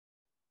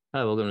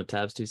Hi, welcome to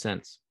Tabs 2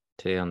 Cents.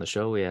 Today on the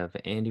show, we have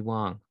Andy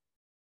Wang,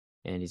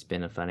 and he's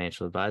been a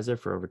financial advisor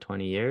for over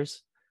 20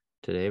 years.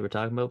 Today, we're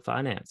talking about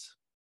finance.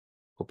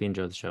 Hope you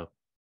enjoy the show.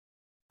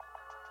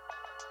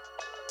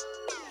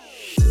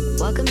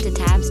 Welcome to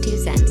Tabs 2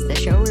 Cents, the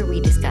show where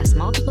we discuss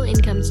multiple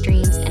income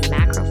streams and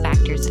macro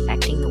factors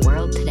affecting the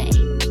world today.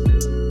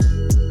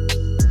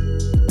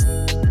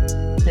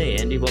 Hey,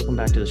 Andy, welcome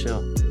back to the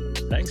show.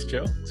 Thanks,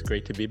 Joe. It's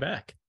great to be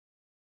back.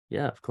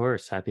 Yeah, of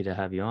course. Happy to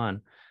have you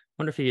on.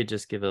 Wonder if you could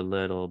just give a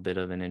little bit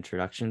of an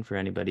introduction for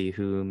anybody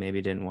who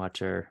maybe didn't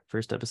watch our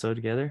first episode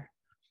together.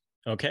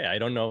 Okay, I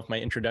don't know if my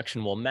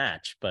introduction will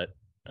match, but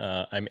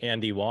I'm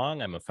Andy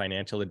Wang. I'm a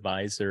financial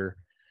advisor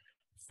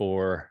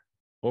for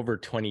over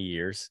 20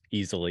 years,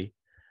 easily.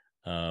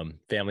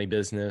 Family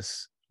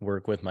business,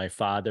 work with my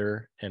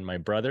father and my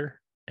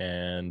brother.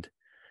 And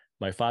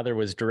my father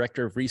was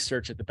director of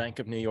research at the Bank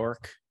of New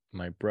York.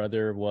 My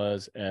brother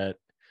was at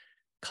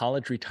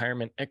College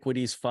Retirement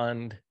Equities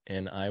Fund,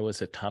 and I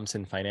was at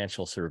Thomson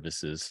Financial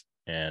Services.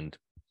 And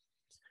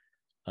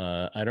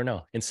I don't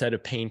know, instead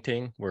of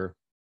painting, we're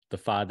the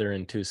father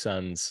and two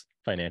sons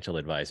financial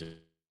advisors,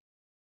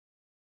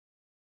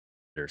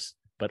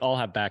 but all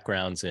have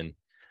backgrounds in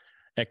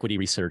equity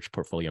research,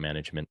 portfolio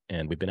management,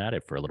 and we've been at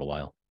it for a little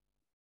while.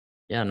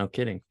 Yeah, no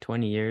kidding.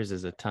 20 years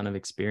is a ton of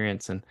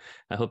experience, and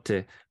I hope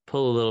to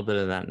pull a little bit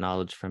of that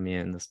knowledge from you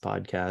in this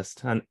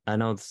podcast. And I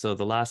know, so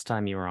the last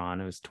time you were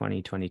on, it was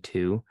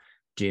 2022,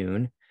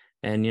 June,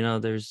 and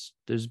there's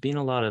been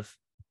a lot of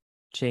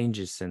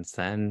changes since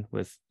then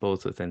with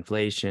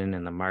inflation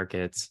and the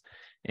markets.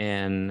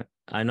 And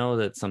I know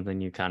that's something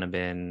you've kind of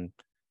been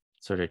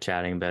sort of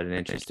chatting about and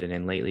interested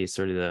in lately, is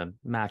sort of the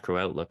macro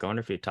outlook. I wonder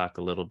if you talk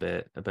a little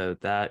bit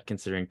about that,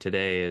 considering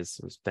today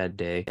was Fed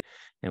Day,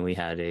 and we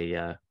had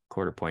a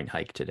quarter point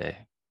hike today.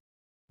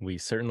 We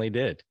certainly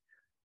did.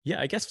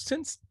 Yeah, I guess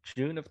since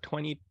June of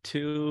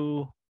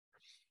 22,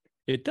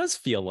 it does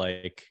feel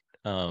like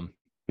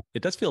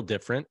it does feel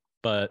different,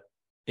 but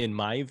in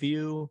my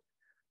view,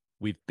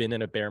 we've been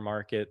in a bear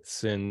market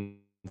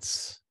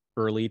since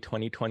early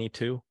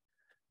 2022.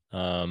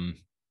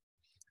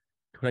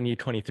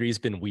 2023 has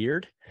been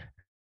weird.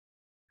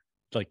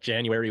 Like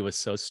January was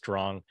so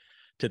strong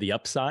to the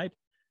upside,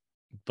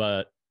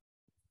 but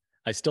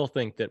I still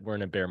think that we're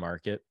in a bear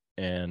market.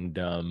 And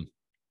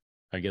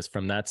I guess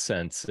from that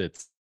sense,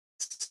 it's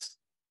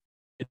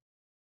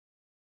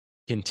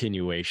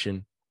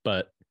continuation.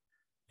 But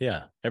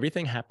yeah,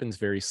 everything happens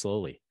very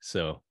slowly.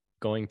 So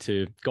going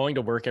to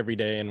work every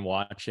day and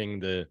watching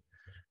the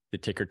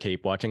ticker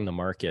tape, watching the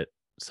market,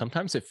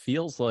 sometimes it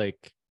feels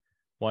like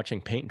watching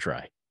paint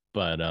dry.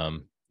 But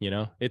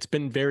it's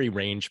been very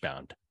range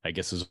bound, I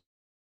guess is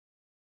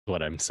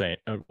what I'm saying,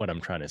 what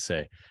I'm trying to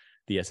say.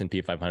 The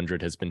S&P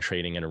 500 has been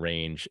trading in a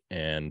range,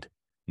 and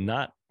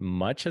not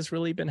much has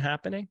really been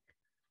happening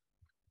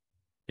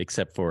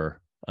except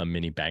for a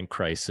mini bank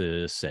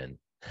crisis and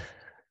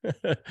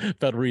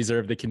Federal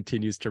Reserve that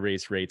continues to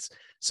raise rates.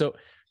 So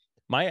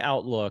my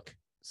outlook,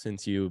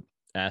 since you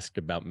asked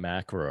about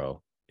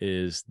macro,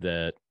 is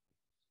that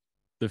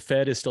the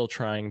Fed is still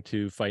trying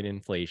to fight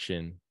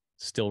inflation,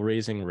 still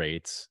raising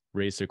rates,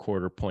 raised a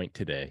quarter point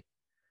today.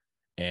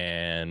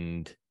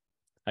 And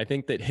I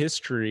think that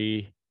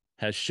history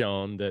has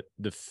shown that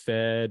the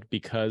Fed,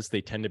 because they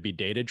tend to be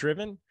data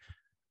driven,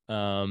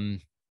 tend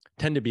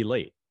to be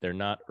late. They're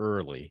not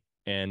early.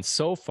 And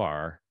so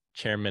far,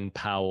 Chairman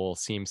Powell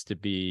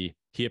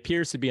he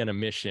appears to be on a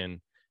mission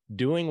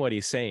doing what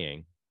he's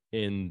saying,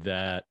 in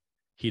that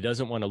he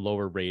doesn't want to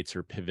lower rates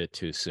or pivot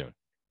too soon.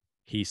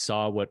 He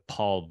saw what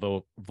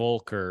Paul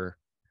Volcker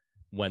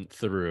went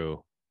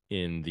through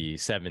in the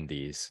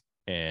 70s.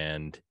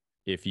 And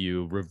if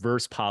you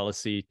reverse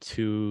policy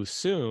too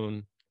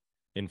soon,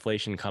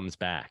 inflation comes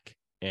back.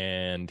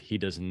 And he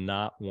does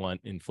not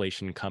want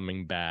inflation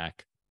coming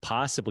back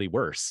possibly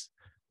worse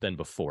than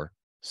before.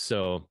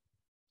 So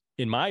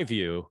in my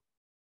view,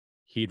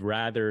 he'd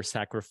rather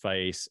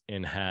sacrifice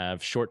and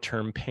have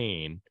short-term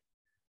pain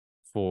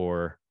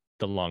for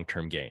the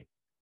long-term gain.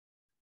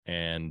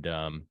 And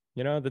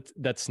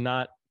that's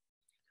not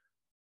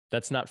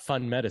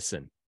fun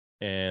medicine.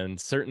 And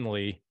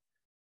certainly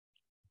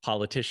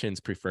politicians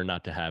prefer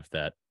not to have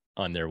that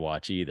on their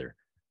watch either.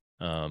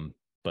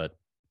 But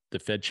the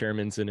Fed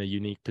chairman's in a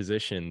unique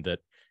position that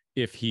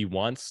if he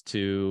wants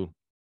to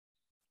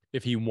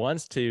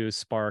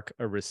spark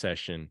a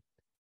recession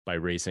by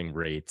raising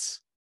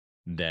rates,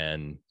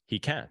 then he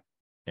can.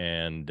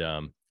 And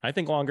I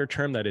think longer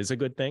term, that is a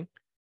good thing.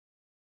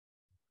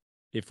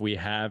 If we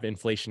have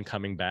inflation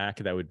coming back,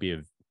 that would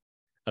be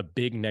a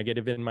big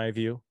negative in my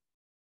view.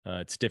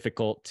 It's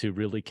difficult to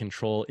really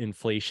control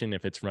inflation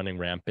if it's running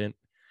rampant.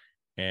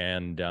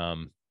 And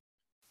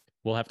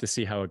we'll have to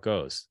see how it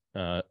goes.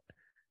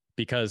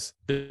 Because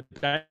the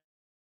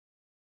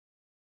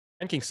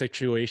banking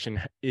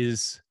situation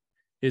is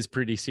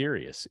pretty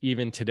serious.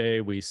 Even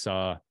today, we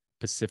saw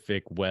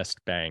Pacific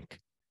West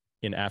Bank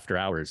in after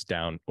hours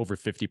down over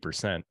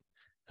 50%.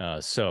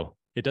 So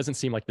it doesn't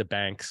seem like the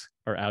banks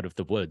are out of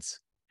the woods.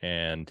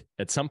 And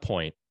at some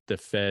point, the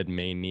Fed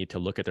may need to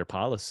look at their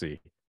policy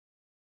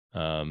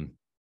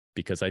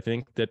Because I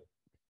think that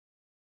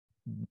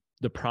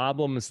the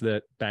problems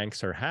that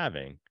banks are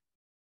having,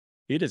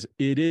 it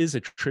is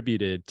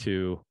attributed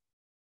to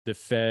the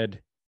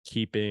Fed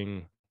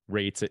keeping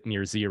rates at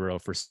near zero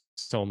for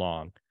so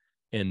long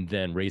and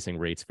then raising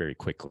rates very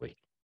quickly.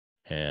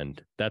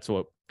 And that's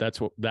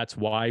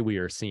why we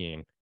are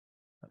seeing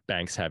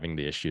banks having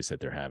the issues that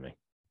they're having.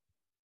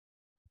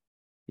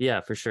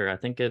 Yeah, for sure. I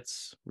think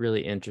it's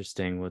really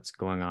interesting what's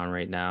going on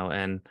right now,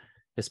 and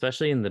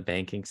especially in the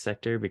banking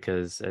sector,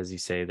 because as you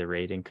say, the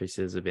rate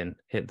increases have been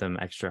hit them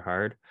extra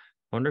hard.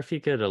 I wonder if you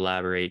could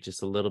elaborate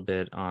just a little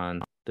bit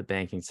on the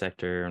banking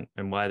sector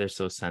and why they're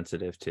so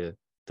sensitive to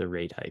the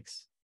rate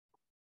hikes.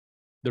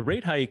 The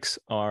rate hikes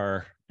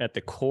are at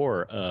the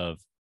core of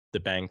the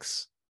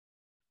bank's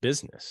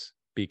business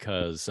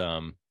because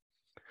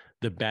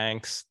the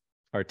banks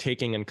are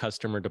taking in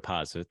customer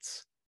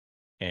deposits,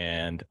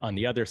 and on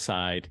the other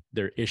side,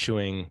 they're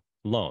issuing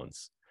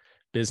loans,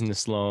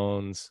 business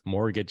loans,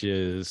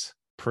 mortgages,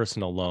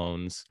 personal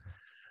loans,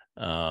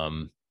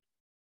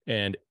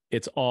 and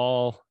it's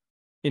all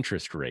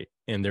interest rate.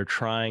 And they're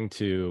trying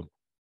to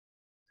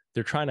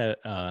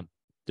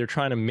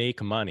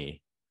make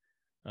money,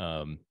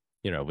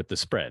 with the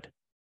spread,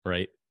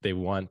 right? They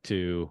want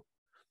to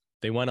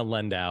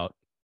lend out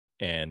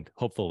and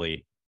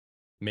hopefully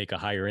make a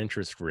higher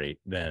interest rate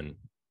than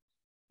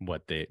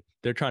what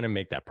they're trying to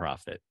make that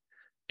profit.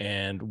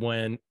 And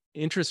when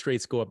interest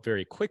rates go up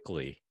very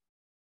quickly,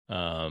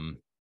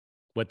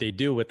 what they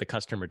do with the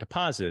customer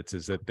deposits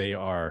is that they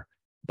are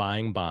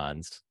buying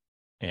bonds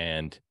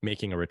and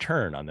making a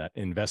return on that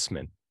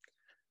investment.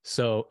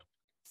 So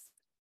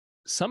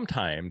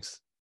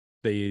sometimes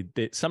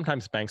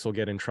sometimes banks will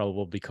get in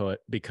trouble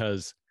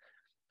because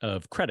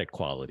of credit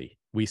quality.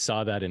 We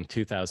saw that in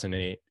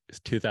 2008,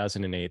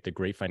 the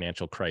great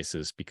financial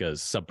crisis,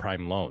 because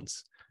subprime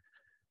loans.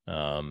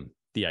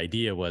 The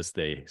idea was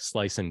they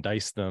slice and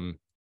dice them,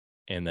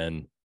 and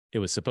then it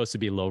was supposed to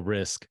be low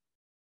risk.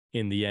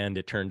 In the end,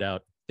 it turned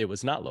out it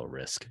was not low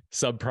risk.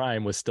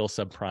 Subprime was still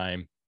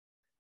subprime,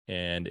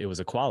 and it was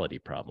a quality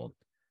problem.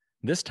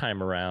 This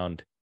time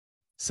around,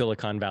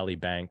 Silicon Valley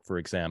Bank, for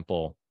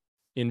example,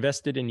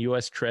 invested in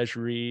US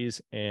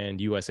treasuries and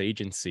US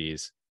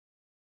agencies.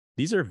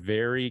 These are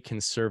very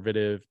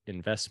conservative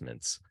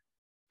investments.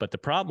 But the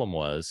problem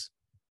was,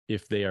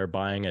 if they are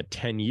buying a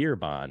 10-year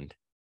bond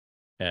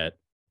at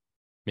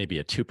maybe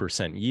a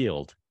 2%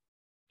 yield,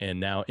 and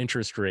now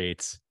interest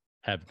rates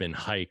have been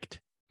hiked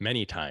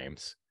many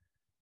times,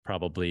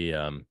 probably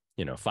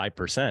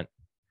 5%.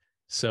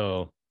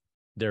 So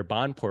their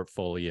bond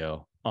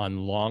portfolio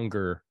on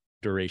longer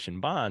duration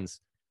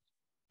bonds,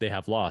 they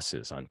have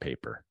losses on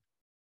paper.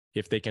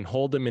 If they can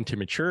hold them into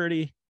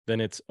maturity, then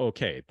it's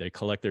okay. They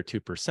collect their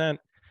 2%,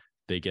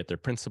 they get their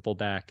principal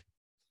back.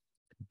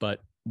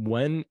 But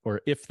when or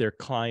if their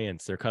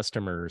clients, their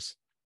customers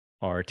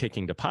are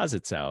taking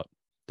deposits out,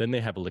 then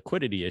they have a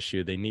liquidity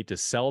issue. They need to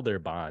sell their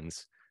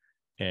bonds,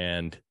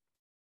 and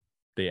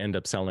they end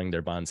up selling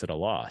their bonds at a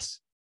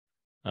loss.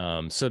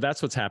 So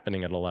that's what's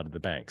happening at a lot of the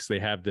banks. They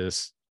have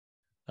this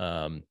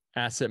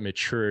asset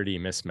maturity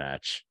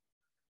mismatch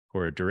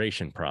or a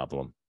duration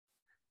problem.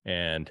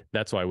 And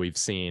that's why we've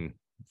seen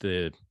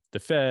the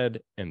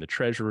Fed and the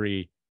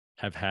Treasury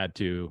have had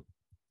to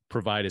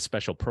provide a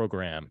special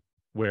program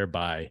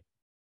whereby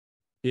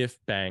if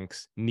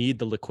banks need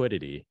the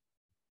liquidity,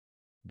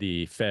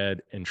 the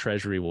Fed and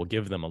Treasury will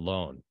give them a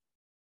loan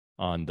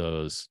on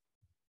those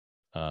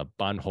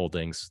bond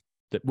holdings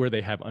where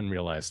they have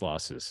unrealized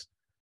losses.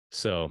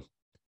 So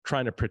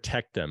trying to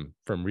protect them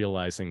from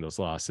realizing those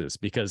losses,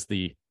 because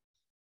the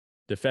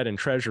Fed and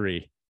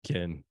Treasury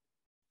can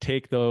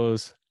take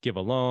those, give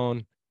a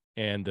loan,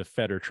 and the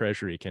Fed or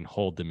Treasury can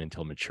hold them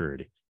until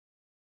maturity.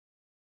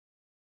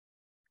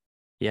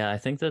 Yeah, I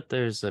think that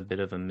there's a bit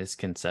of a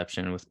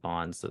misconception with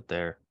bonds that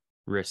they're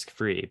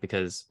risk-free,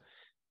 because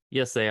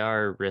yes, they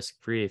are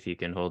risk-free if you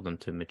can hold them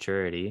to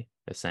maturity,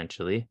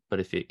 essentially. But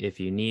if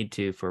you need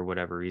to, for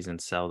whatever reason,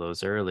 sell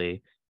those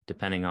early,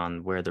 depending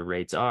on where the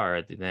rates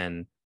are,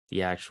 then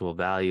the actual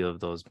value of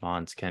those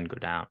bonds can go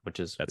down,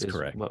 which is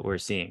correct. What we're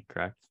seeing,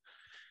 correct?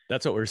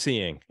 That's what we're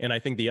seeing. And I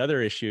think the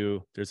other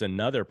issue, there's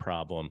another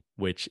problem,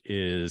 which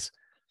is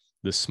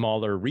the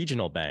smaller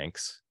regional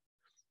banks.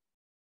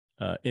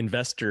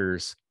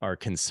 Investors are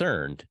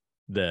concerned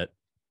that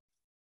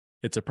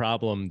it's a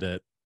problem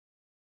that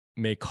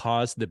may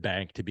cause the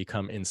bank to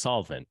become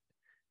insolvent.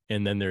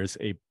 And then there's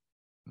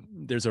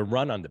a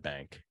run on the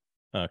bank.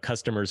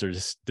 Customers are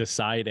just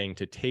deciding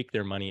to take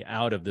their money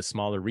out of the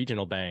smaller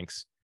regional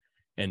banks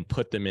and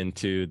put them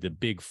into the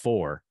big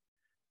four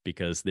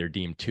because they're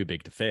deemed too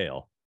big to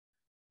fail.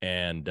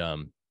 And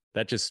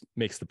that just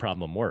makes the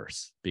problem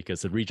worse,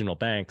 because the regional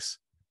banks,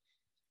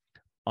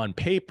 on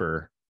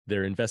paper,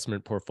 their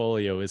investment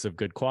portfolio is of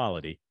good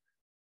quality,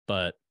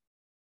 but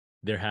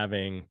they're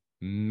having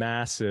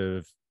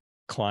massive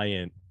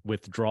client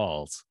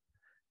withdrawals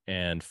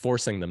and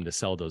forcing them to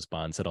sell those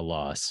bonds at a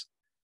loss.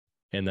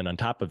 And then on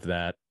top of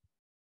that,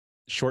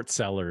 short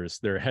sellers,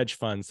 there are hedge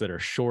funds that are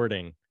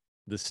shorting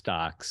the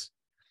stocks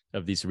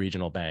of these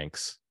regional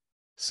banks.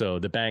 So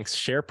the bank's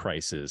share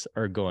prices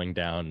are going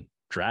down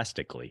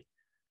drastically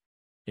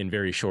in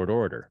very short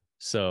order.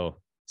 So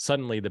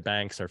suddenly the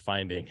banks are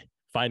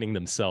finding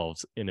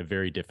themselves in a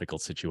very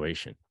difficult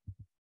situation.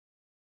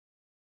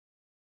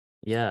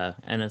 Yeah,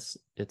 and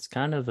it's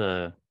kind of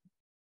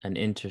an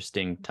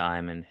interesting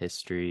time in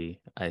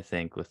history, I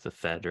think, with the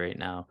Fed right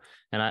now.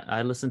 And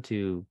I listen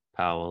to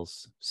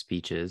Powell's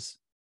speeches,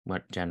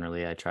 what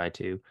generally I try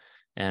to.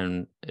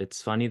 And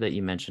it's funny that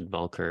you mentioned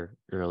Volcker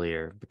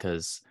earlier,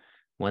 because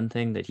one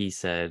thing that he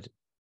said,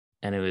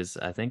 and it was,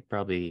 I think,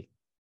 probably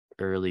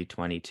early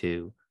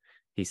 22,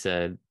 he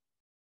said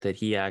that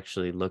he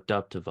actually looked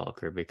up to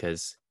Volcker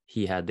because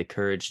he had the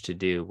courage to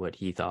do what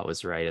he thought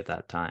was right at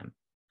that time.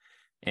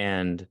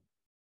 And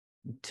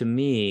to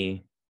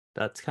me,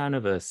 that's kind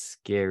of a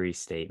scary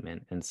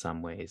statement in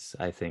some ways,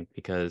 I think,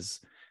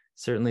 because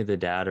certainly the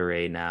data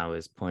right now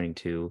is pointing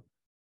to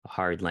a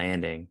hard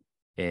landing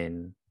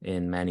in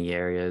many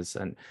areas.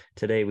 And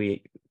today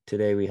we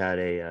had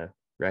a,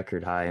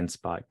 record high in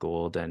spot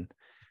gold, and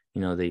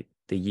the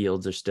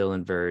yields are still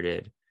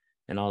inverted,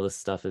 and all this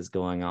stuff is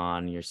going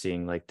on. You're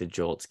seeing like the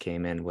jolts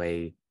came in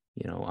way,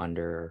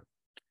 under,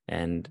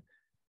 and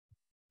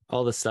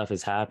all this stuff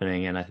is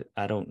happening, and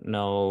I don't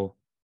know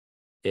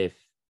if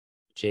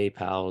Jay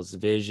Powell's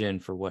vision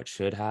for what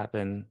should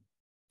happen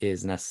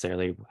is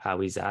necessarily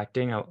how he's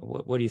acting.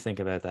 What do you think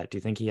about that? Do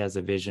you think he has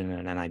a vision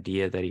and an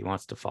idea that he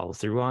wants to follow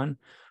through on,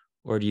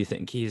 or do you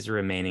think he's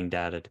remaining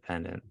data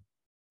dependent?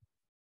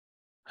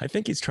 I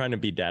think he's trying to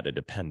be data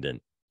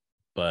dependent,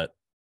 but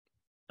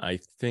I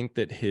think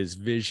that his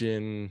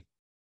vision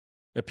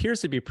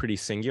appears to be pretty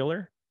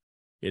singular.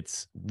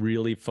 It's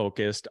really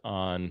focused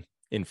on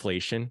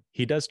inflation.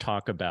 He does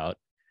talk about,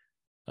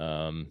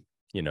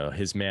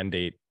 his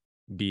mandate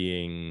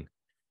being,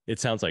 it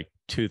sounds like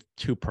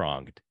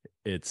two-pronged.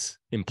 It's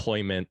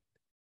employment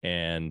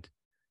and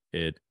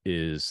it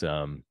is,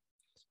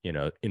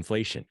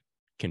 inflation,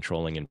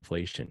 controlling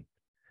inflation.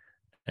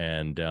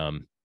 And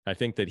I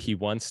think that he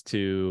wants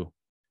to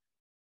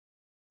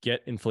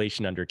get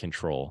inflation under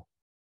control,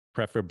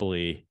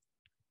 preferably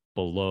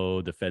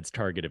below the Fed's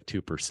target of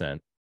 2%,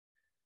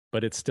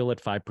 but it's still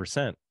at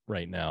 5%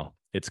 right now.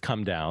 It's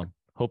come down.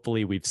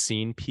 Hopefully we've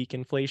seen peak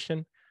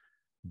inflation,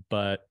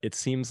 but it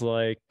seems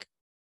like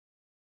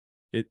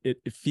it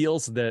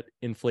feels that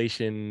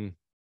inflation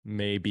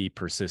may be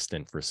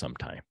persistent for some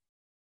time,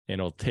 and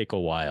it'll take a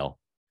while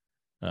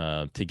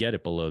to get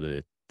it below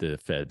the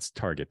Fed's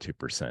target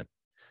 2%.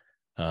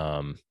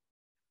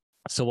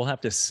 So we'll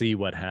have to see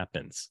what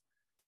happens.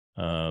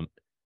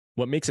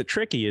 What makes it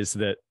tricky is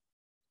that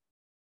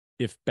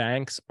if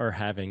banks are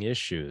having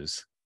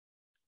issues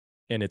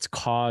and it's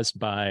caused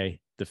by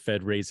the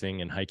Fed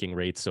raising and hiking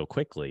rates so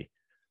quickly,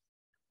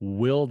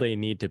 will they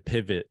need to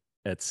pivot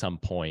at some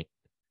point?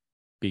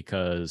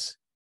 Because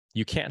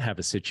you can't have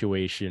a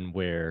situation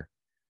where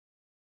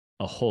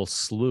a whole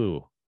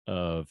slew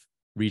of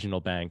regional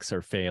banks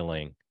are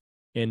failing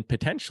and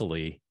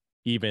potentially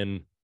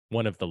even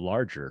one of the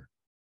larger,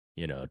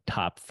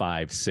 top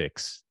 5,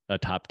 6, a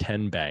top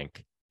 10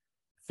 bank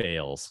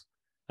fails.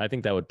 I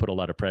think that would put a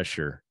lot of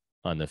pressure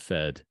on the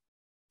Fed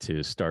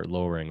to start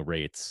lowering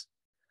rates,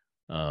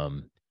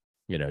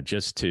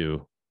 just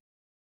to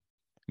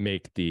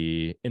make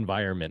the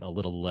environment a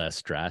little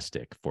less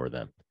drastic for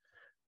them.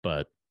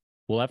 But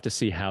we'll have to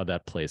see how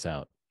that plays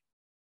out.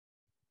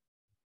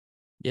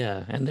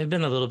 Yeah, and they've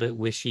been a little bit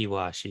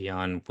wishy-washy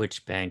on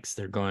which banks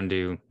they're going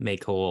to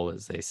make whole,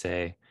 as they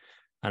say.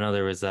 I know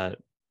there was that,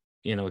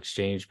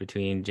 exchange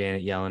between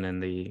Janet Yellen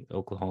and the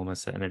Oklahoma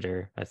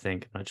senator, I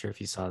think. I'm not sure if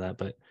you saw that,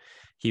 but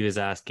he was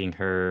asking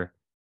her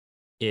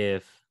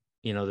if,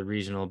 the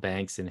regional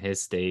banks in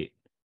his state,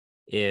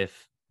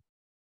 if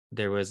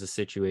there was a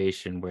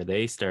situation where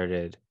they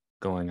started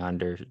going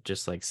under,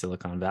 just like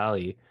Silicon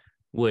Valley,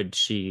 would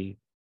she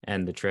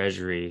and the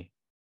Treasury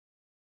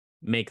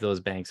make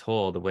those banks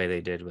whole the way they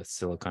did with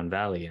Silicon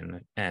Valley,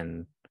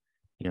 and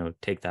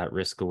take that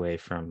risk away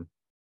from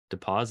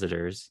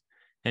depositors?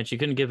 And she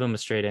couldn't give him a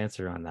straight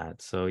answer on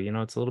that. So,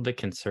 it's a little bit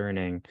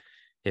concerning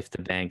if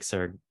the banks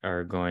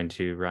are going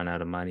to run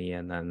out of money,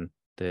 and then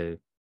the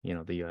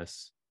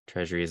US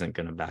Treasury isn't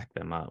going to back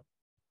them up.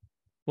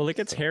 Well, it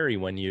gets hairy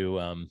when you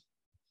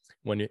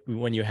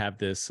have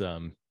this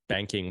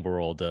banking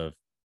world of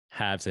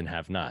haves and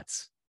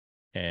have-nots,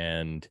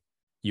 and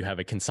you have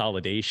a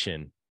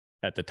consolidation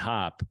at the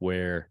top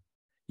where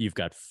you've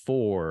got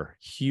 4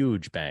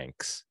 huge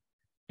banks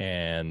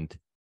and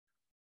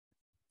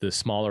the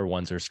smaller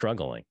ones are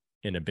struggling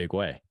in a big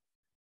way,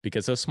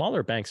 because those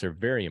smaller banks are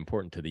very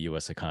important to the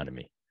US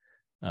economy.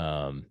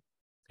 And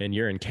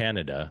you're in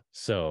Canada,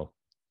 so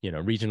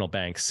regional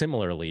banks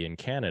similarly in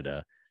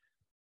Canada,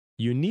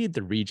 you need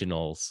the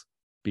regionals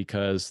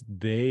because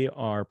they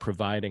are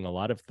providing a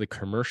lot of the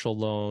commercial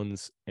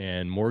loans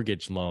and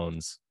mortgage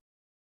loans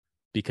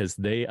because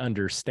they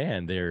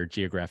understand their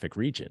geographic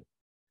region,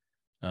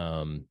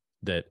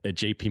 that a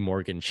JP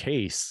Morgan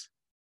Chase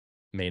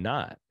may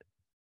not.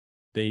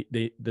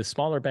 The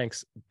smaller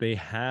banks, they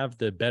have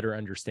the better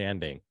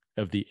understanding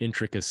of the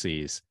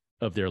intricacies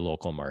of their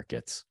local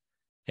markets.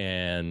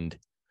 And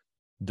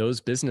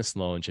those business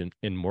loans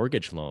and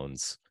mortgage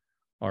loans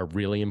are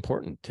really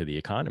important to the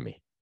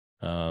economy.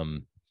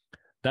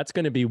 That's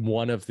going to be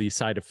one of the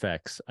side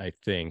effects, I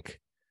think,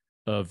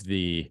 of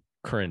the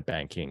current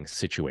banking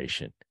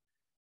situation.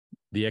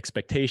 The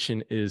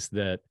expectation is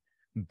that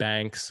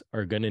banks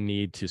are going to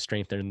need to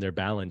strengthen their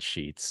balance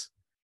sheets.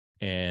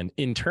 And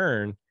in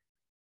turn,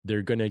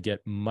 they're going to get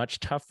much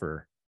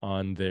tougher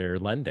on their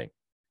lending.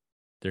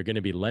 They're going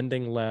to be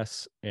lending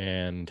less,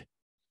 and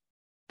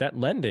that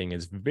lending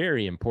is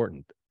very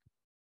important.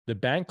 The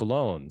bank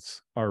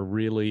loans are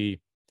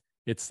really,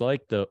 it's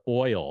like the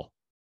oil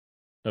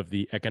of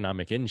the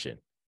economic engine.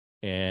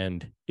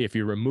 And if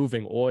you're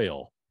removing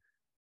oil,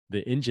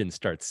 the engine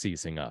starts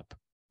seizing up,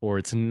 or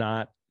it's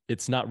not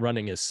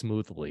running as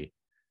smoothly.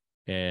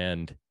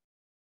 And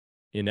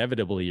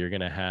inevitably you're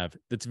going to have,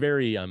 it's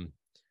very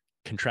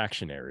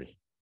contractionary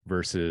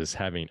versus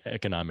having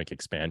economic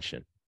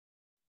expansion.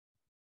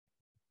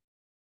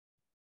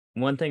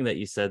 One thing that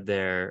you said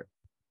there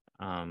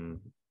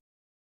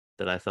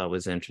that I thought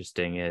was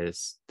interesting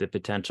is the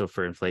potential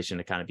for inflation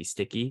to kind of be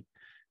sticky.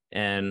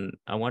 And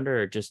I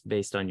wonder, just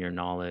based on your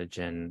knowledge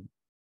and,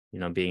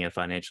 being a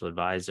financial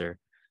advisor,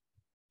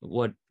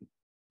 what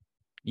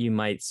you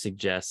might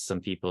suggest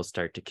some people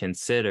start to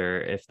consider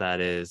if that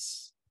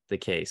is the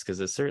case, because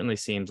it certainly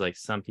seems like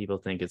some people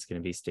think it's going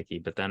to be sticky,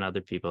 but then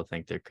other people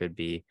think there could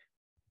be,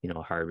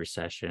 a hard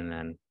recession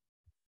and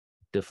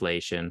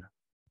deflation.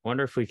 I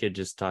wonder if we could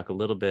just talk a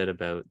little bit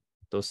about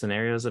those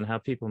scenarios and how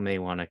people may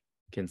want to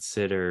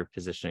consider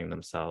positioning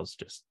themselves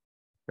just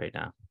right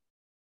now.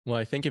 Well,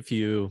 I think if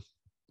you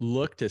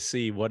look to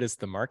see what is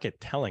the market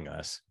telling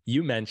us,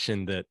 you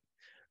mentioned that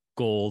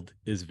gold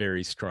is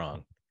very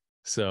strong.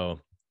 So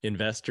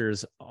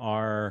investors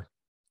are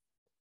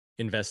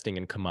investing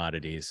in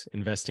commodities,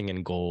 investing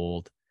in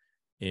gold,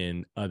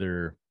 in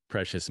other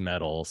precious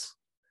metals.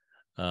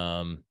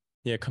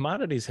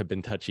 Commodities have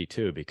been touchy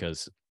too,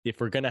 because if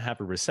we're going to have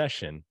a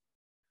recession,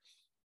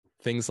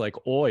 things like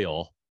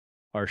oil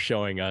are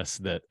showing us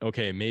that,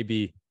 okay,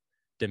 maybe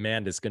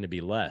demand is going to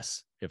be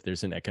less if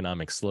there's an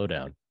economic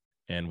slowdown.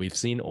 And we've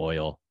seen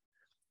oil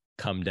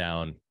come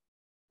down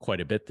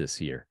quite a bit this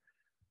year.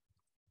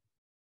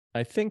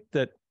 I think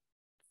that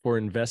for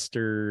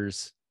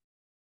investors,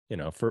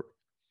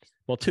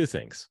 two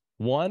things.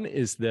 One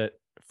is that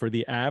for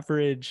the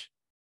average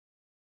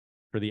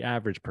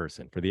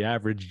person, for the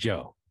average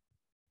Joe,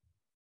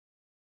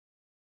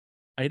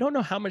 I don't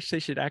know how much they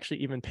should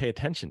actually even pay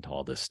attention to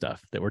all this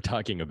stuff that we're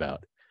talking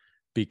about,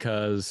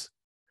 because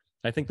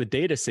I think the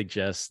data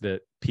suggests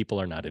that people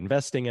are not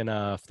investing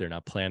enough. They're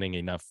not planning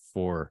enough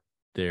for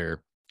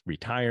their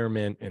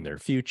retirement and their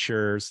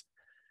futures.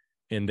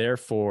 And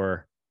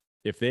therefore,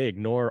 if they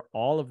ignore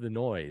all of the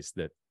noise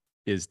that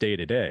is day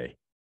to day,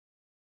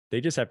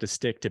 they just have to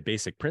stick to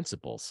basic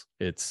principles.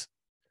 It's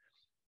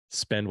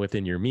spend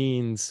within your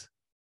means.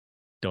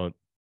 Don't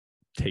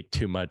take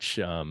too much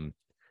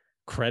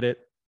credit,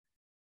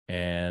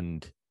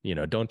 and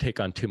don't take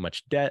on too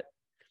much debt,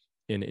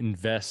 and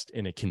invest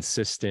in a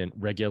consistent,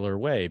 regular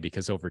way,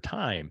 because over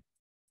time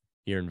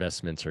your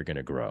investments are going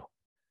to grow.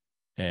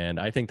 And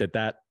I think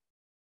that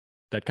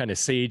kind of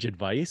sage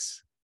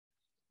advice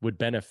would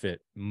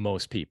benefit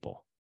most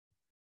people.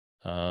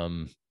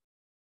 On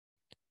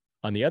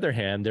the other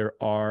hand, there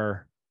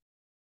are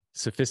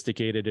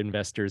sophisticated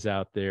investors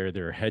out there.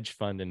 There are hedge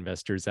fund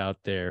investors out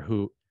there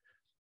who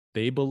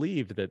they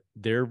believe that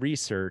their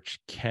research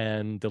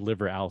can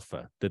deliver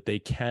alpha, that they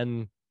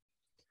can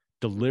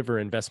deliver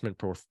investment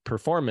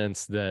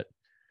performance that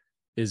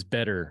is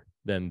better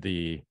than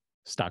the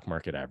stock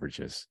market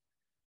averages.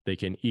 They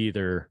can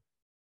either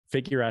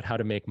figure out how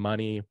to make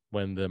money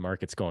when the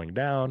market's going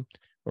down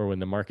or when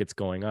the market's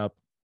going up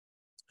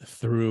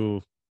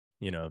through,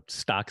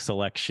 stock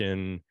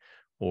selection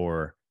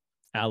or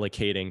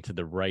allocating to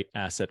the right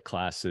asset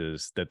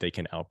classes that they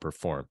can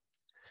outperform.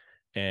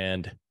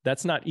 And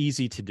that's not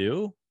easy to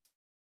do,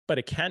 but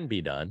it can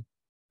be done.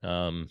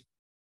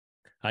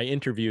 I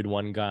interviewed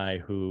one guy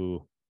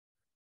who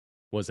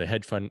was a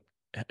hedge fund.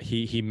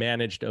 He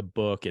managed a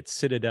book at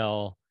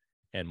Citadel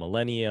and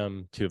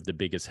Millennium, two of the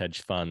biggest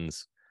hedge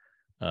funds.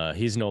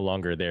 He's no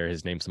longer there.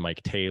 His name's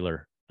Mike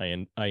Taylor.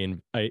 I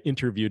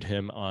interviewed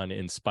him on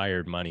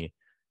Inspired Money.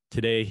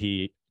 Today,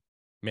 he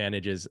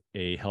manages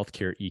a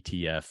healthcare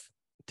ETF.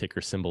 Ticker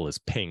symbol is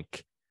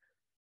PINK,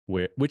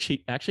 which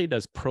he actually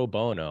does pro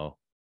bono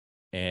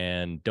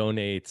and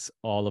donates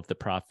all of the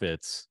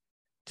profits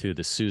to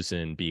the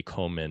Susan B.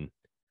 Komen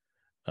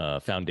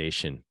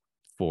Foundation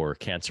for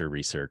cancer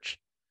research.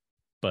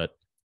 But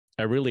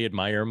I really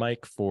admire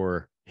Mike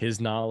for his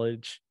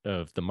knowledge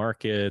of the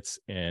markets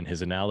and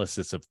his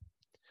analysis of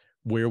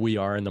where we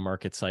are in the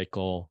market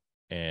cycle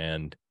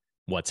and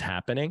what's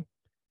happening.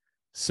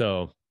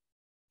 So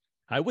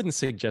I wouldn't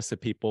suggest that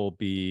people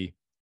be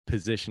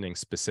positioning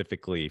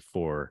specifically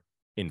for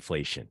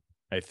inflation.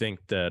 I think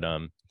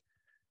that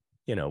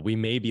we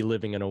may be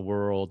living in a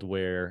world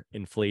where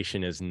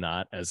inflation is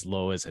not as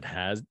low as it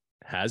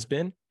has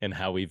been, and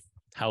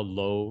how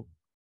low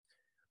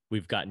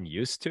we've gotten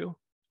used to.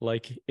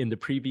 like in the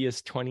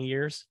previous 20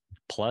 years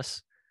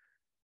plus.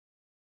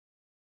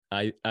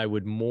 I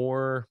would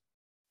more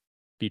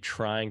be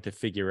trying to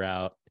figure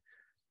out,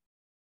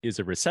 is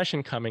a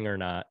recession coming or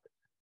not?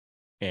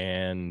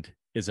 And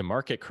is a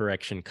market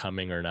correction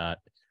coming or not?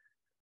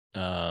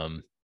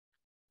 And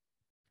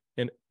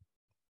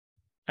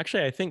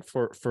actually, I think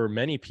for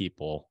many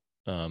people,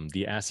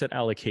 the asset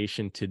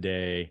allocation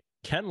today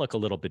can look a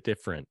little bit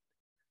different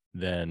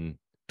than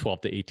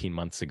 12 to 18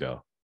 months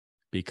ago,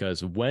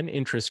 because when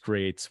interest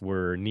rates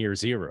were near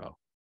zero,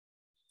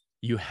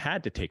 you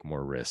had to take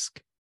more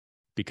risk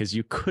because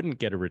you couldn't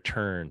get a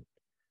return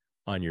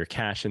on your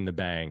cash in the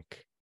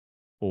bank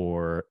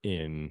or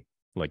in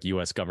like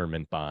US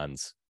government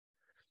bonds.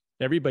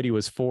 Everybody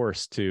was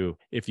forced to,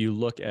 if you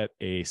look at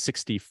a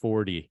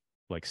 60-40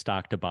 like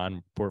stock to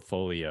bond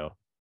portfolio,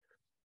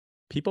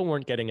 people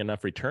weren't getting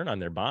enough return on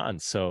their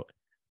bonds. So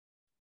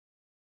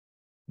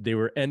they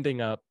were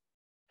ending up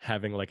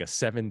having like a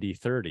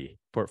 70-30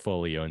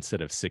 portfolio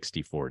instead of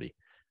 60-40.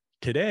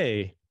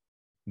 Today,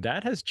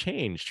 that has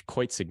changed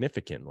quite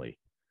significantly.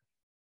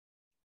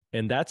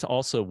 And that's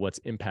also what's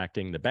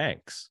impacting the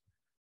banks.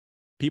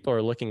 People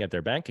are looking at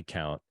their bank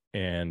account,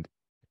 and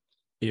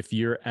if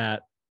you're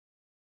at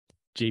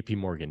JP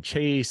Morgan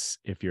Chase,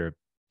 if you're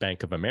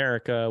Bank of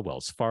America,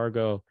 Wells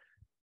Fargo,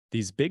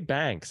 these big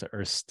banks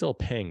are still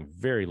paying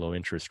very low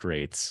interest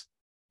rates.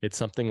 It's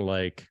something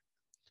like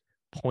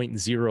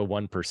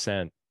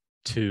 0.01%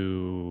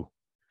 to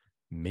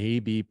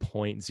maybe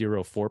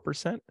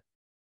 0.04%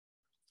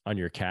 on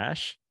your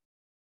cash.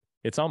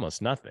 It's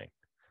almost nothing.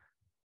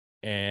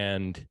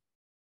 And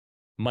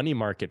money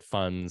market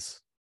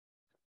funds,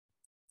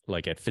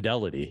 like at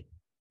Fidelity,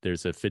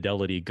 there's a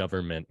Fidelity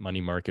government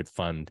money market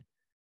fund,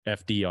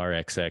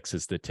 FDRXX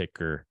is the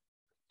ticker.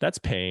 That's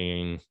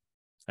paying,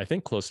 I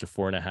think, close to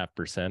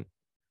 4.5%.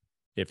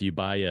 If you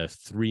buy a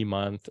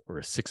 3-month or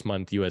a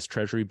 6-month US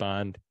Treasury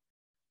bond,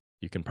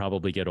 you can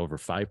probably get over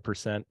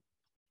 5%.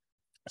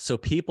 So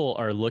people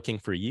are looking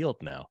for yield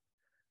now.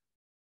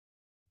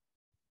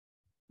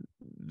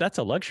 That's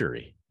a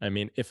luxury. I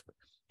mean, if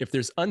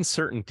there's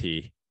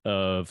uncertainty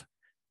of,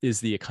 is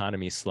the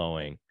economy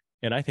slowing?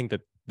 And I think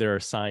that there are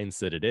signs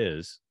that it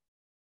is.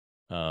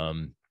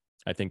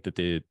 I think that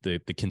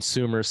the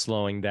consumer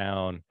slowing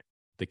down,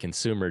 the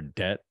consumer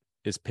debt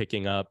is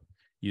picking up.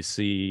 You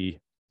see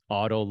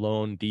auto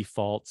loan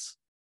defaults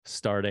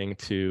starting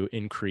to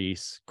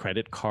increase.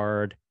 Credit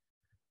card,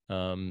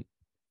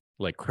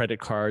 like credit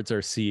cards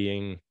are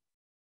seeing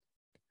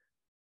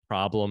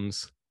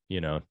problems,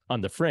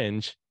 on the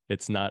fringe.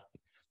 It's not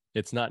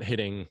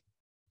hitting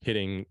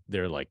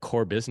their like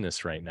core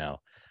business right now,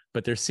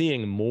 but they're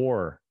seeing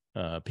more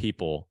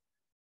people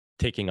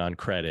taking on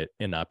credit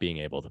and not being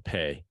able to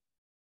pay.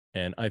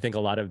 And I think a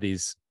lot of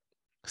these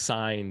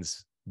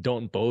signs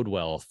don't bode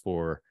well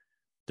for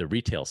the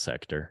retail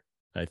sector.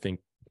 I think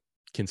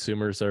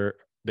consumers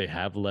they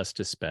have less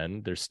to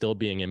spend. They're still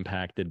being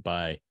impacted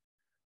by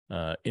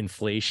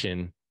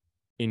inflation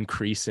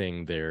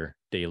increasing their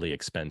daily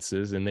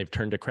expenses, and they've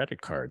turned to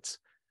credit cards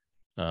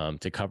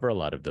to cover a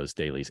lot of those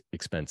daily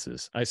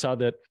expenses. I saw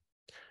that,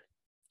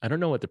 I don't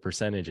know what the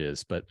percentage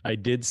is, but I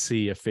did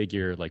see a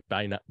figure like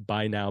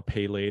buy now,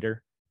 pay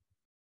later.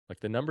 Like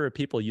the number of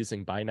people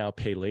using buy now,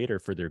 pay later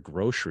for their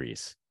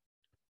groceries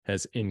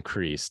has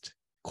increased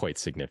quite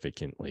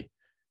significantly.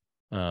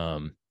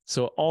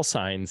 So all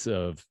signs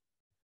of,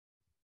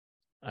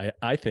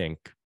 I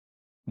think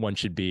one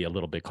should be a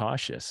little bit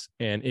cautious.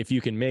 And if you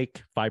can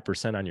make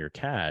 5% on your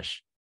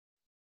cash,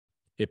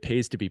 it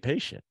pays to be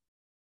patient.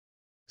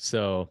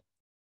 So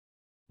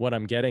what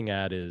I'm getting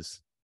at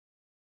is,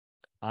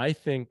 I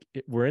think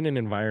we're in an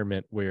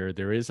environment where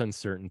there is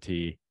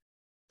uncertainty.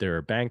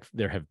 There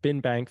have been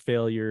bank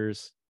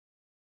failures.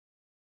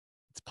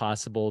 It's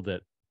possible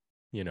that,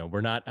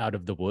 we're not out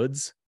of the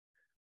woods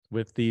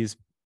with these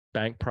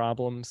bank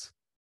problems,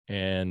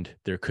 and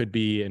there could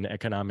be an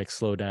economic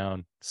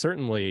slowdown.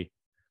 Certainly,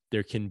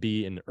 there can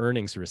be an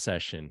earnings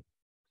recession.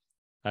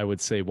 I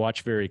would say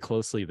watch very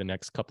closely the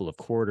next couple of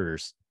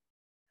quarters.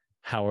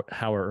 How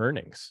are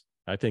earnings?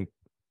 I think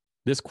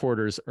this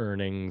quarter's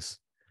earnings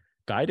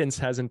guidance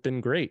hasn't been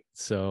great.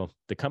 So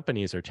the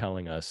companies are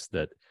telling us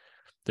that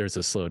there's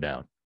a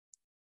slowdown.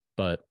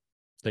 But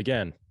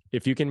again,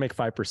 if you can make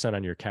 5%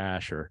 on your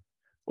cash or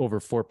over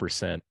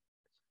 4%,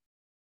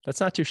 that's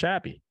not too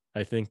shabby.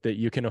 I think that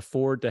you can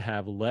afford to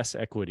have less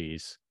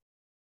equities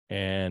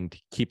and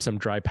keep some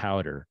dry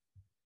powder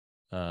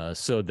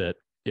so that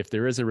if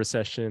there is a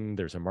recession,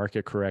 there's a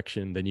market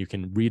correction, then you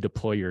can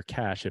redeploy your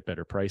cash at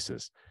better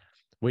prices.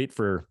 Wait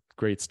for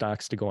great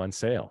stocks to go on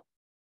sale.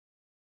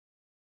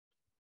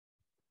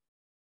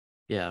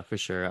 Yeah, for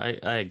sure.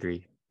 I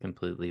agree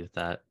completely with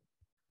that.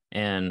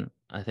 And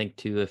I think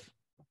too, if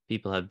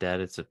people have debt,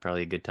 it's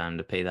probably a good time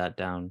to pay that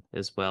down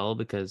as well,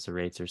 because the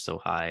rates are so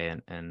high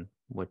and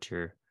what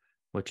you're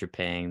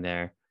paying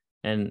there.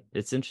 And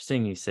it's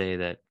interesting you say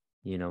that,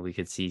 we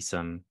could see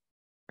some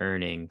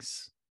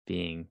earnings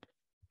being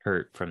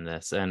hurt from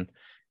this. And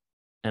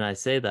I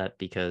say that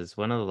because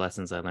one of the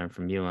lessons I learned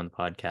from you on the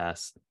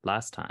podcast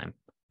last time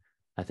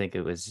I think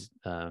it was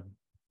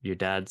your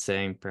dad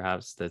saying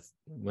perhaps that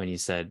when you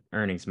said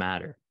earnings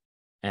matter.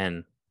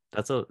 And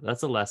that's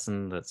a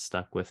lesson that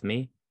stuck with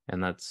me.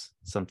 And that's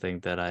something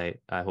that I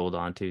hold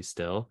on to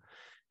still.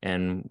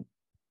 And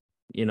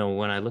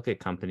when I look at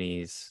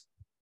companies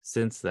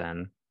since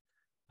then,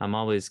 I'm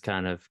always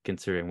kind of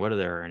considering what are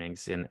their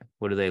earnings and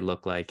what do they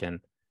look like. And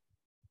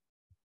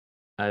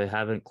I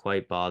haven't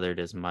quite bothered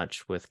as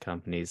much with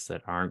companies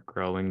that aren't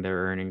growing their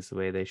earnings the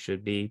way they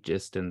should be,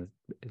 just in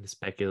the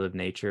speculative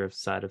nature of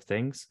side of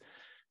things.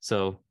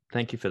 So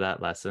thank you for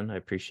that lesson. I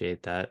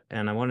appreciate that.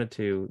 And I wanted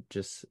to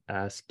just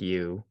ask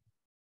you,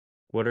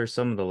 what are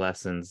some of the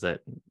lessons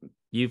that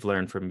you've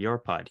learned from your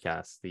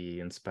podcast,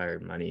 the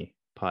Inspired Money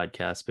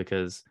podcast?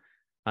 Because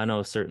I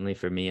know certainly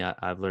for me,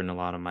 I've learned a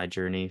lot on my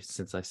journey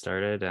since I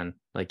started, and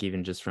like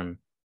even just from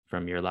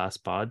your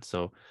last pod.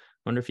 So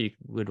I wonder if you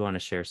would want to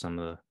share some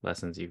of the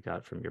lessons you've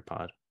got from your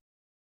pod.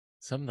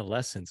 Some of the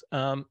lessons,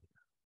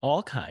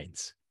 all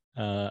kinds.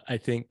 I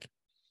think,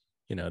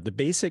 the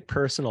basic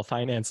personal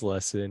finance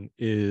lesson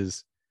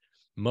is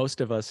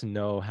most of us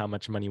know how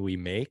much money we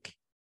make,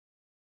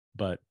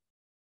 but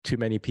too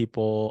many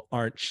people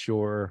aren't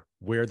sure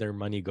where their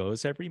money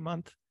goes every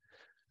month.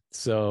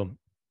 So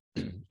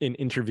in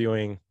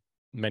interviewing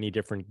many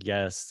different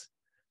guests,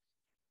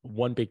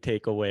 one big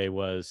takeaway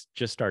was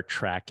just start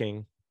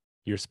tracking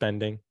your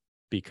spending,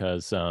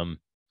 because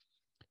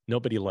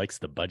nobody likes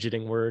the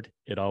budgeting word.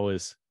 It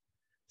always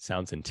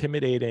sounds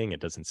intimidating. It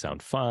doesn't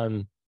sound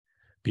fun.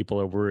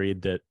 People are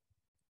worried that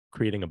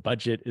creating a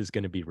budget is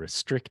going to be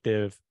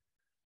restrictive.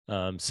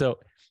 So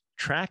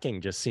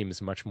tracking just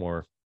seems much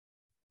more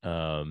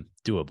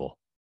doable.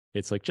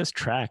 It's like just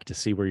track to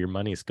see where your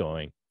money's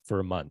going for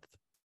a month.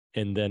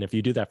 And then if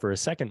you do that for a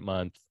second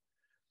month,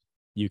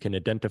 you can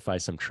identify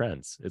some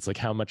trends. It's like,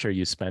 how much are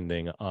you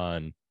spending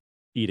on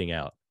eating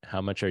out?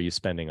 How much are you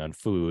spending on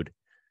food,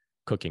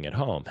 cooking at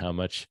home? How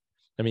much?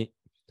 I mean,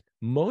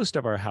 most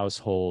of our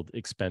household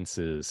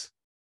expenses,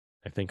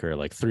 I think, are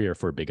like 3 or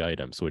 4 big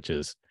items, which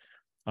is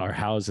our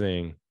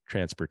housing,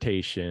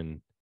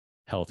 transportation,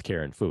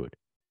 healthcare, and food.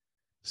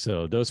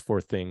 So those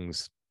 4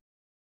 things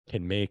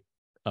can make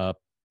up,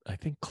 I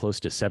think, close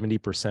to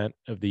 70%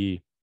 of the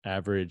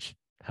average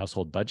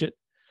household budget.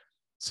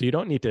 So you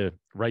don't need to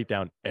write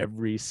down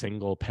every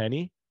single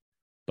penny,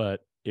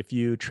 but if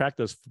you track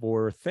those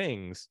 4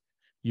 things,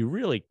 you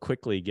really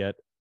quickly get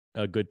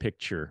a good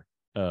picture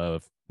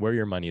of where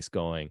your money's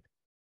going.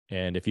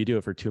 And if you do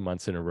it for 2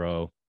 months in a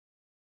row,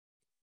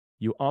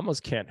 you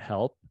almost can't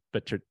help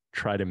but to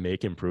try to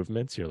make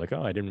improvements. You're like,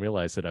 oh, I didn't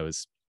realize that I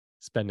was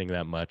spending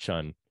that much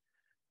on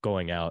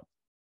going out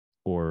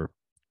or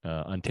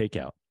on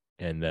takeout.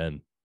 And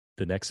then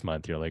the next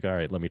month, you're like, all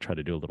right, let me try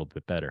to do a little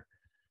bit better.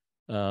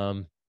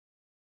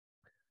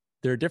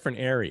 There are different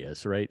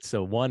areas, right?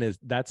 So one is,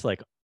 that's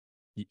like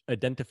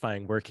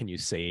identifying where can you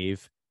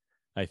save.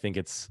 I think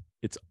it's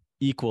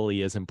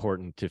equally as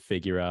important to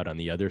figure out on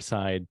the other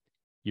side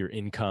your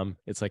income.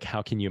 It's like,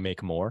 how can you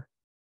make more?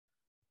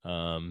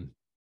 And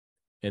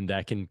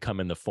that can come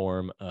in the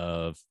form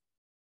of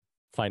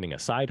finding a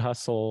side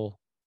hustle,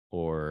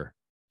 or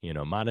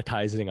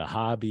monetizing a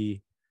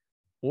hobby,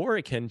 or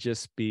it can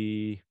just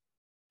be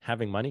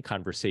having money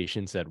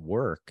conversations at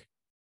work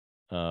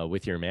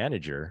with your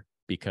manager,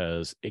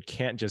 because it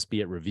can't just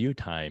be at review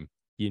time.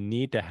 You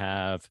need to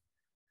have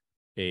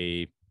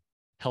a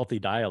healthy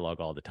dialogue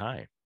all the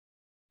time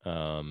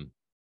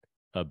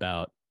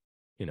about,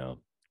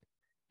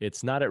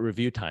 it's not at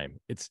review time.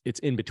 It's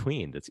in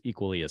between. That's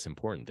equally as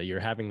important, that you're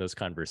having those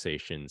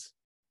conversations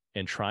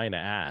and trying to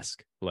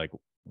ask, like,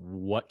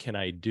 what can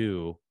I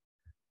do?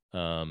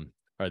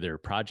 Are there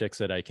projects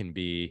that I can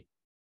be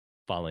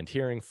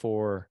volunteering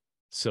for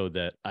so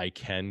that I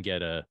can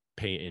get a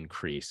pay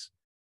increase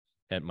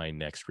at my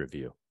next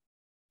review?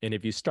 And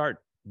if you start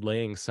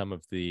laying some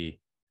of the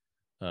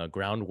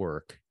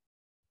groundwork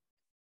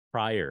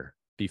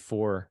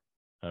before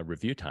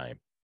review time,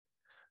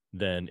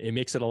 then it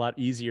makes it a lot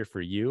easier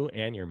for you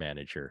and your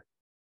manager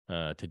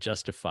to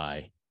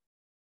justify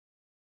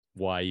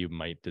why you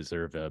might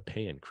deserve a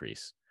pay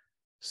increase.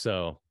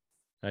 So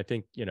I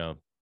think,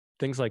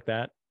 things like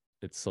that,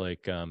 it's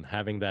like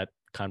having that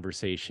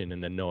conversation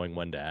and then knowing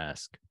when to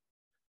ask,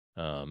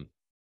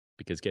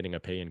 because getting a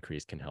pay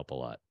increase can help a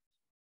lot.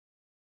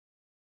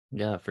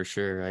 Yeah, for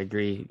sure. I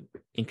agree.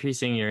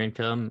 Increasing your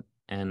income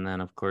and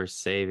then, of course,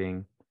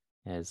 saving,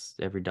 as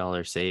every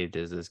dollar saved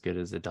is as good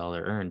as a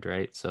dollar earned,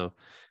 right? So,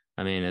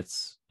 I mean,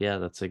 that's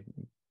a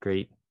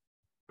great,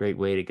 great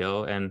way to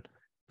go.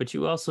 But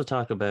you also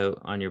talk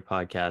about on your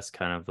podcast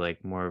kind of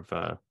like more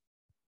of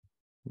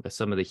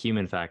some of the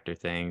human factor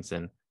things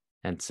and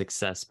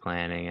success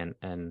planning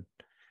and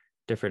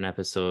different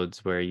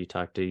episodes where you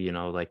talk to,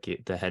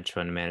 like the hedge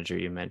fund manager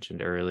you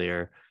mentioned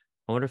earlier.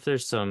 I wonder if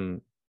there's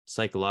some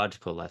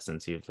psychological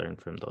lessons you've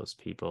learned from those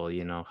people,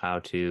 how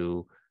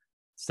to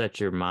set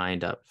your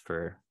mind up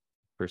for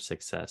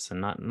success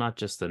and not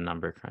just the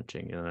number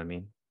crunching, you know what I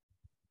mean?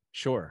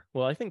 Sure.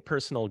 Well, I think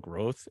personal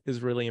growth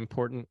is really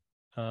important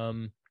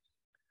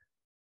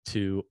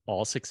to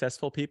all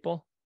successful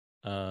people.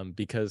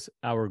 because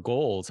our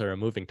goals are a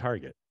moving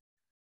target.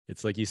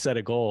 It's like you set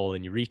a goal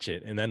and you reach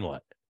it, and then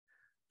what?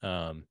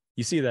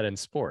 You see that in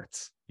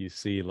sports. You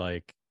see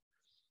like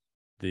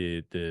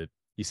the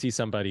you see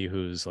somebody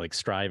who's like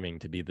striving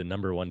to be the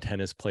number one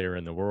tennis player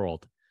in the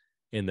world,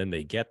 and then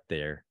they get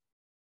there,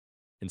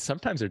 and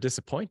sometimes they're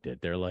disappointed.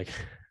 They're like,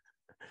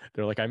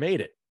 I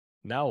made it.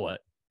 Now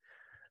what?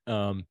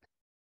 Um,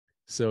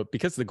 so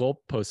because the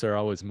goalposts are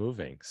always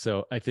moving.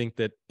 So I think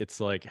that it's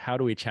like, how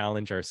do we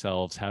challenge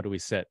ourselves? How do we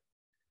set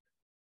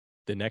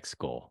the next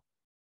goal?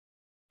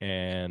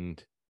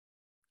 And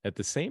at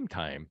the same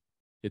time,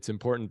 it's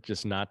important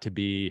just not to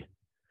be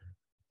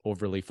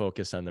overly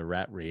focused on the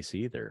rat race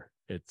either.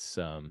 It's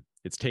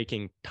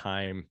taking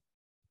time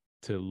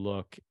to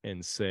look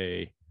and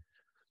say,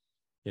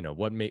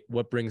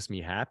 what brings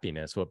me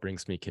happiness, what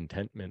brings me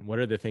contentment, what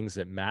are the things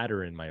that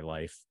matter in my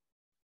life,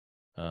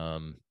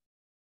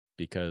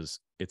 because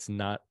it's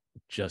not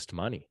just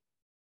money.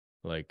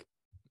 Like,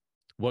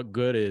 what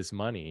good is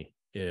money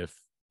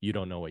if you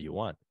don't know what you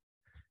want,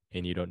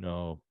 and you don't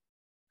know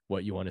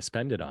what you want to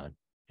spend it on,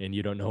 and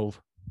you don't know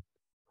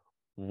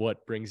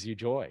what brings you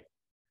joy?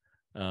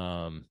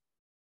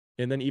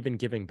 And then even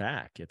giving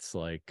back, it's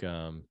like,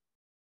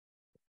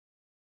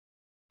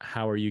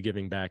 how are you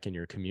giving back in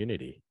your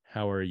community?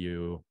 How are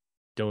you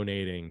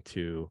donating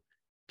to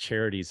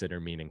charities that are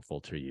meaningful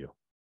to you?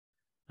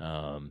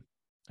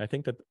 I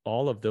think that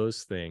all of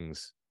those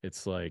things,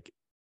 it's like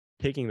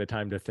taking the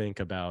time to think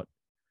about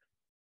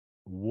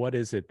what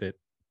is it that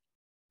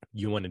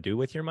you want to do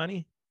with your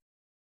money.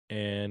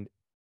 And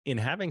in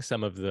having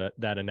some of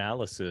that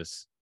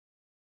analysis,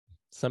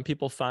 some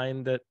people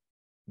find that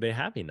they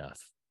have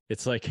enough.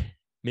 It's like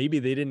maybe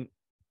they didn't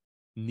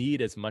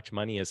need as much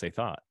money as they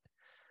thought.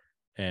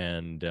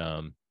 And,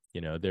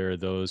 there are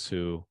those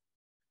who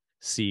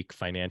seek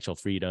financial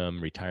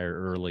freedom, retire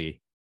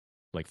early,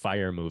 like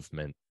FIRE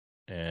movement.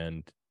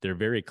 And they're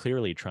very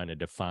clearly trying to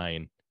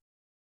define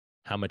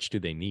how much do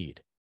they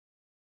need.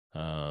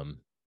 And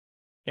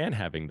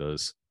having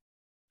those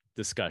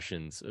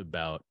discussions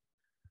about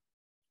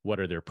what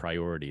are their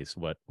priorities,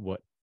 what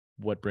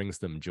brings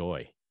them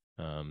joy.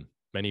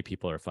 Many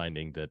people are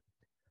finding that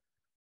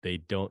they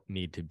don't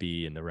need to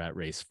be in the rat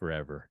race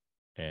forever,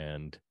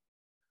 and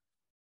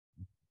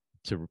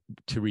to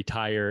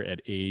retire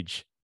at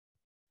age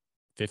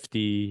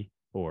 50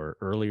 or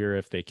earlier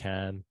if they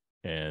can,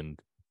 and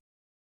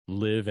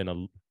live in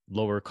a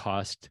lower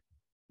cost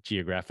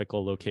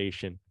geographical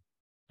location.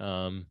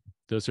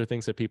 Those are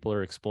things that people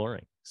are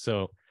exploring.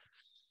 So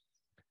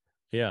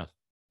yeah,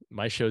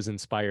 my show's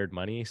Inspired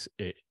Money.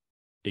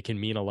 It can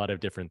mean a lot of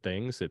different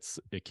things.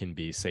 It can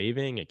be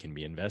saving, it can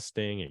be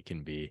investing, it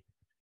can be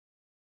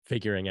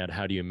figuring out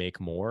how do you make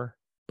more.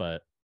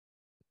 But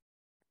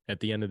at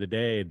the end of the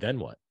day, then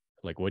what?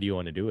 Like, what do you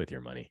want to do with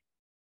your money?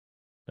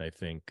 I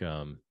think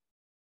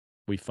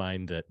we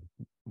find that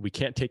we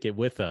can't take it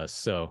with us.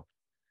 So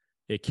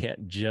it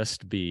can't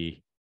just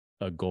be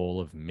a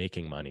goal of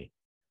making money.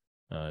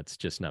 It's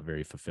just not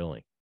very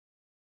fulfilling.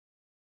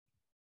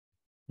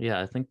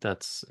 Yeah, I think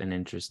that's an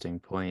interesting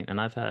point.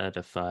 And I've had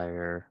a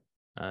FIRE,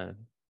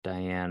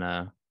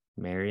 Diana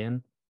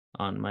Marion,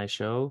 on my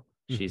show.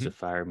 She's a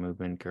FIRE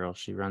movement girl.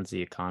 She runs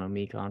the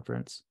economy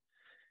conference.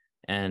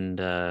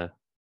 And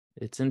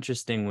it's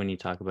interesting when you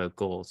talk about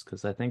goals,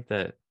 because I think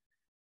that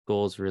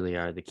goals really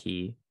are the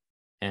key.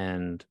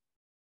 And,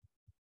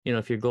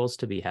 if your goal is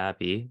to be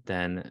happy,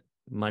 then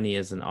money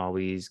isn't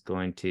always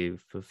going to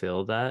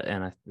fulfill that.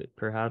 And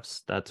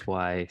perhaps that's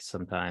why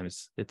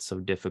sometimes it's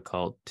so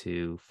difficult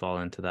to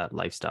fall into that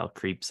lifestyle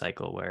creep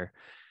cycle where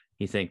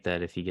you think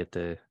that if you get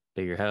the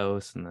bigger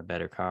house and the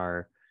better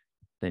car,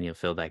 then you'll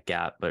fill that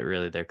gap. But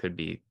really, there could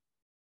be,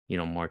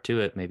 more to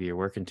it. Maybe you're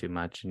working too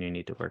much and you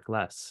need to work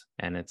less.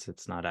 And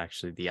it's not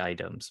actually the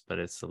items, but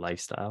it's the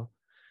lifestyle.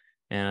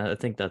 And I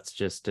think that's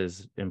just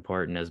as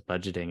important as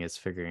budgeting, is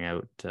figuring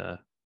out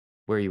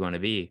where you want to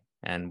be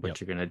and what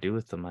you're going to do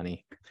with the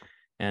money.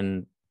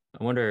 And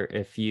I wonder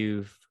if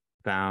you've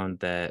found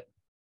that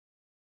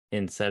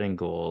in setting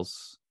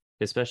goals,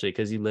 especially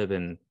because you live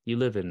in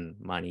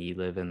money, you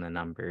live in the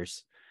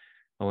numbers.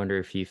 I wonder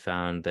if you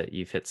found that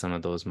you've hit some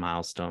of those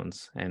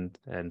milestones and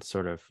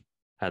sort of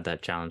had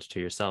that challenge to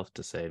yourself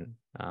to say,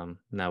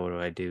 now what do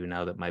I do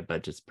now that my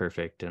budget's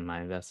perfect and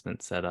my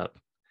investment's set up?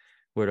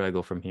 Where do I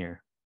go from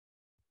here?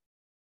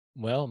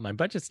 Well, my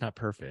budget's not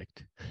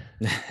perfect.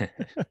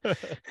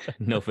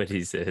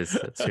 Nobody's is.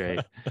 That's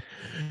right.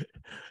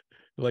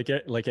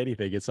 Like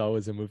anything, it's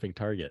always a moving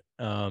target.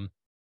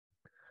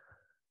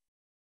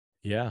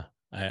 Yeah,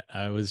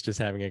 I was just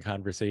having a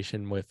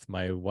conversation with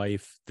my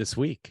wife this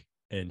week,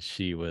 and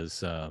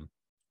she's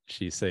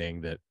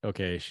saying that,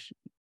 okay,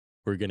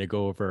 we're going to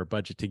go over our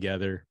budget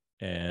together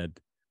and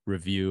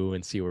review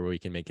and see where we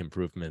can make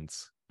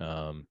improvements.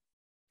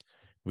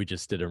 We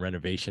just did a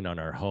renovation on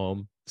our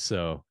home,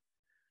 so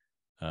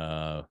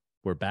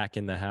we're back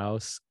in the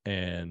house,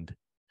 and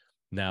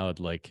now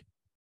like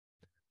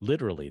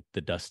literally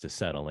the dust is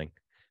settling,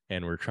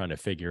 and we're trying to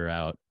figure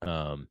out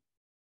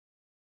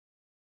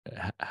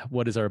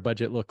what does our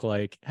budget look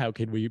like? How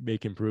can we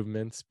make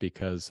improvements?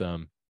 Because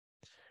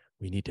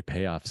we need to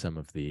pay off some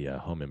of the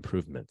home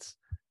improvements.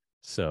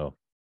 So,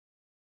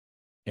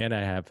 and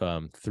I have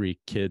 3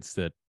 kids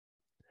that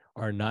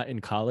are not in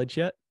college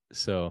yet.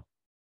 So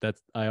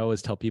that's, I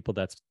always tell people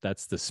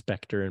that's the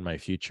specter in my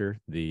future,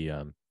 the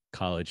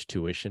college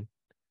tuition.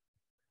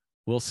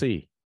 We'll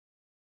see.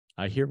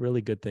 I hear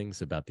really good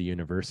things about the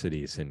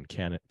universities in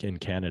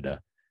Canada,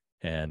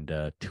 and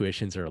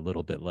tuitions are a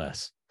little bit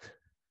less.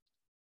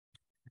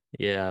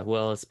 Yeah,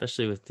 well,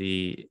 especially with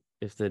the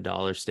if the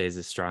dollar stays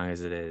as strong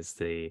as it is,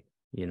 the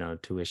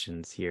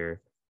tuitions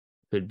here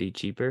could be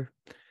cheaper.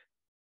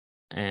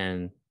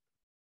 And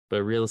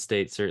but real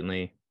estate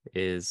certainly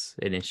is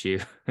an issue.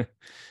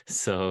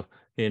 So,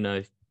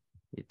 it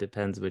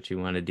depends what you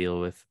want to deal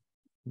with.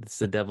 It's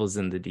the devil's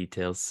in the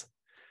details.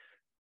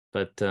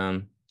 But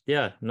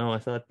yeah, no, I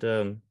thought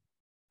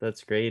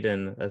that's great,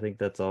 and I think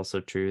that's also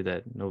true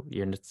that no,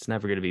 it's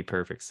never going to be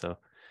perfect. So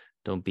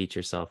don't beat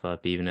yourself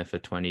up, even if a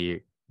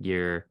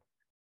 20-year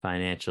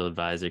financial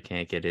advisor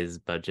can't get his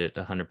budget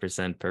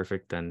 100%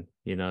 perfect. Then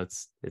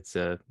it's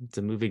a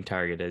moving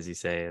target, as you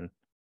say, and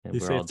They we're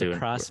say all it's a doing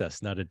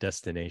process, not a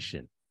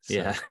destination.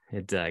 yeah, So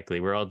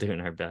exactly. We're all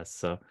doing our best.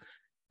 So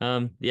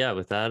yeah,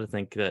 with that, I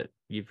think that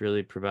you've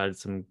really provided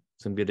some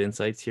good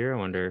insights here. I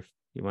wonder if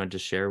you want to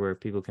just share where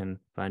people can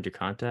find your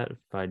content,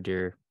 find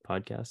your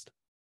podcast.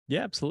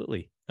 yeah,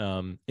 absolutely.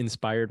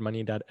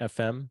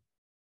 Inspiredmoney.fm,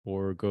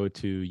 or go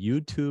to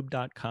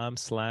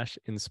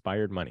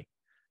youtube.com/inspiredmoney.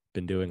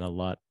 Been doing a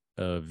lot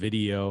of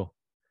video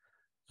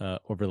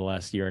over the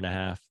last year and a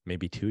half,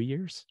 maybe 2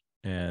 years.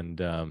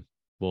 And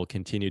we'll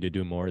continue to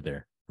do more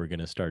there. We're going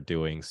to start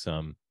doing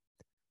some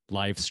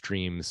live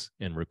streams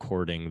and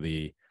recording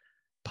the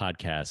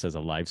podcast as a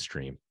live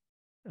stream,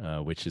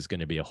 which is going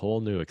to be a whole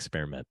new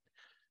experiment.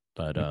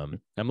 But I'm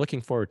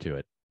looking forward to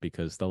it,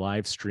 because the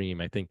live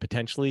stream, I think,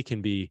 potentially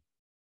can be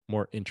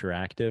more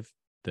interactive,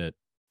 that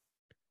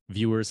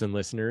viewers and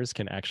listeners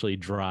can actually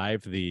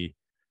drive the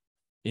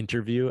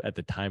interview at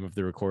the time of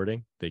the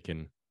recording. They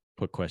can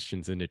put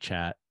questions into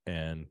chat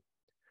and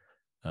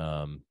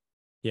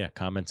yeah,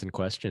 comments and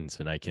questions,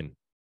 and I can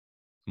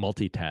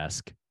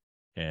multitask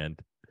and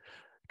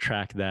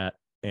track that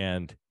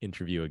and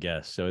interview a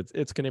guest. So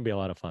it's going to be a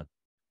lot of fun.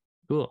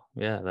 Cool.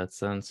 Yeah, that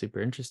sounds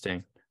super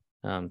interesting.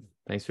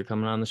 Thanks for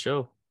coming on the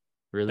show.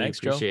 Really Thanks,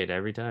 Joe. appreciate it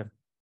every time.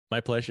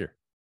 My pleasure.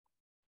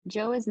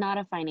 Joe is not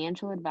a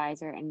financial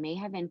advisor and may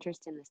have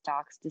interest in the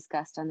stocks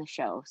discussed on the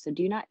show, so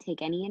do not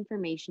take any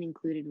information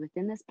included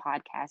within this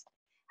podcast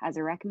as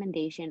a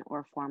recommendation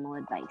or formal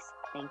advice.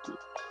 Thank you.